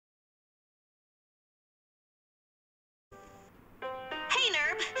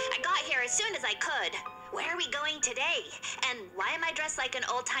here as soon as I could. Where are we going today? And why am I dressed like an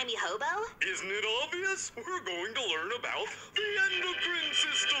old-timey hobo? Isn't it obvious? We're going to learn about the endocrine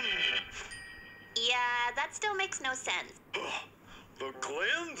system. Yeah, that still makes no sense. The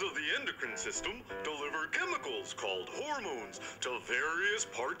glands of the endocrine system deliver chemicals called hormones to various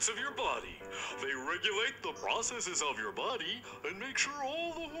parts of your body. They regulate the processes of your body and make sure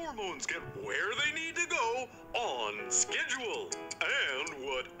all the hormones get where they need to go on schedule. And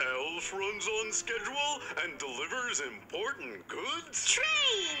what else runs on schedule and delivers important goods?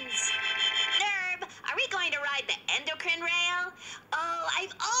 Trains! Nerb, are we going to ride the endocrine rail? Oh,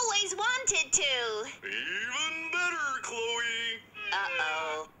 I've always wanted to. Even better, Chloe.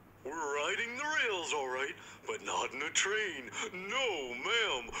 Uh-oh. We're riding the rails, all right, but not in a train. No,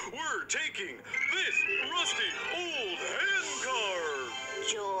 ma'am. We're taking this rusty old handcar.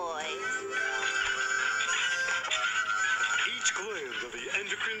 Joy. Each gland of the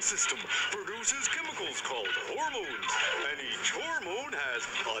endocrine system produces chemicals called hormones, and each hormone has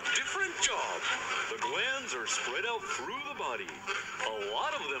a different job. The glands are spread out through the body. A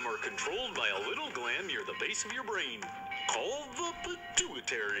lot of them are controlled by a little gland near the base of your brain, called the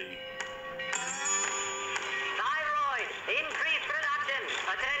pituitary. Thyroid, increase production.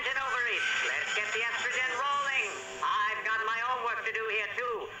 Attention ovaries, let's get the estrogen rolling. I've got my own work to do here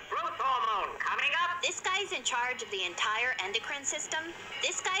too. Growth hormone coming up. This guy's in charge of the entire endocrine system.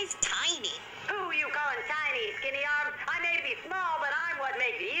 This guy's tiny. Who you calling tiny, skinny arms? I may be small, but I'm what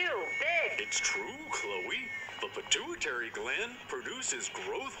makes you big. It's true, Chloe. The pituitary gland produces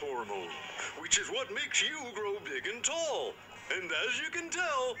growth hormone, which is what makes you grow big and tall. And as you can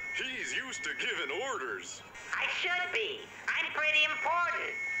tell, he's used to giving orders. I should be. I'm pretty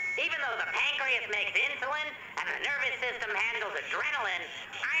important. Even though the pancreas makes insulin and the nervous system handles adrenaline,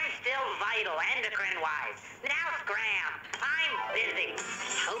 I'm still vital endocrine-wise. Now scram. I'm busy.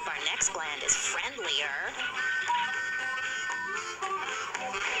 Hope our next gland is friendlier.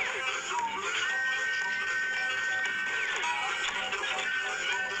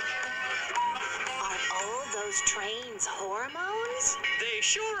 Are all those trains hormones? They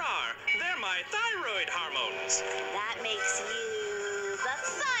sure are. They're my thyroid hormones. That makes you the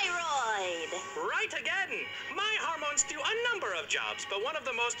thyroid. Right again. My hormones do a number of jobs, but one of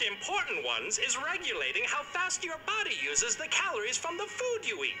the most important ones is regulating how fast your body uses the calories from the food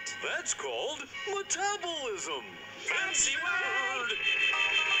you eat. That's called metabolism. Fancy word!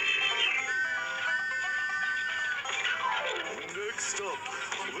 Next up,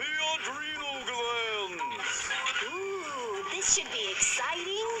 the adrenal glands. Ooh, this should be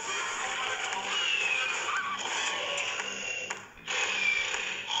exciting.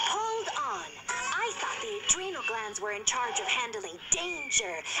 Hold on. I thought the adrenal glands were in charge of handling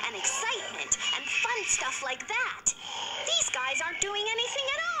danger and excitement and fun stuff like that. These guys aren't doing anything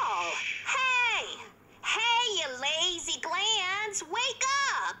at all. Hey! Hey, you lazy glands! Wake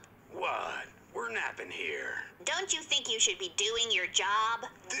up! What? We're napping here. Don't you think you should be doing your job?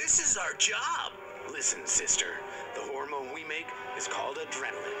 This is our job. Listen, sister, the hormone we make is called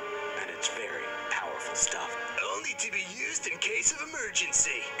adrenaline, and it's very powerful stuff. Only to be used in case of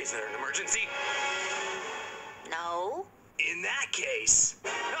emergency. Is there an emergency? No. In that case...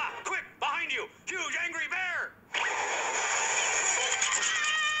 Ah, quick, behind you! Huge angry bear!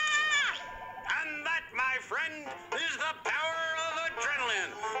 And that, my friend, is the power of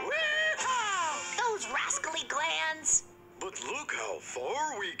adrenaline. Wee-haw! Those rascally glands. But look how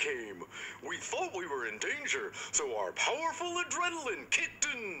far we came. We thought we were in danger, so our powerful adrenaline kicked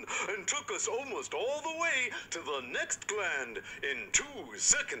in and took us almost all the way to the next gland in 2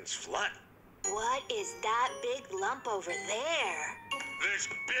 seconds flat. What is that big lump over there? This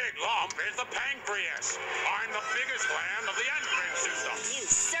big lump is the pancreas. I'm the biggest gland of the endocrine system. You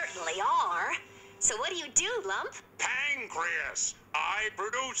certainly are. So what do you do, Lump? Pancreas. I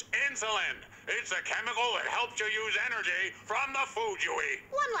produce insulin. It's a chemical that helps you use energy from the food you eat.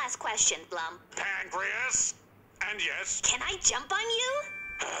 One last question, Lump. Pancreas. And yes, Can I jump on you?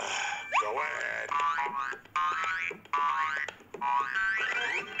 go ahead.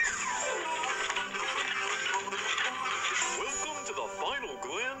 Welcome to the final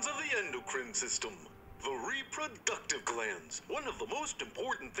glands of the endocrine system. The reproductive glands. One of the most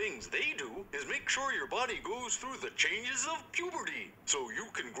important things they do is make sure your body goes through the changes of puberty, so you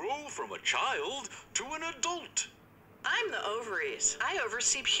can grow from a child to an adult. I'm the ovaries. I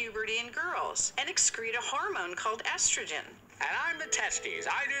oversee puberty in girls and excrete a hormone called estrogen. And I'm the testes.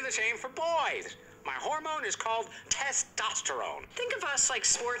 I do the same for boys. My hormone is called testosterone. Think of us like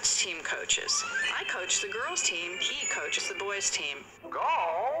sports team coaches. I coach the girls' team, he coaches the boys' team.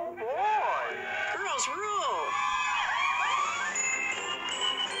 Go, boy! Girls rule!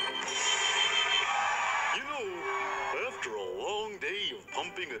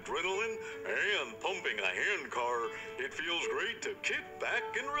 pumping adrenaline and pumping a hand car, it feels great to kick back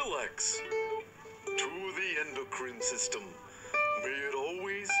and relax. To the endocrine system, may it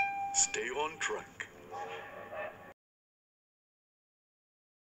always stay on track.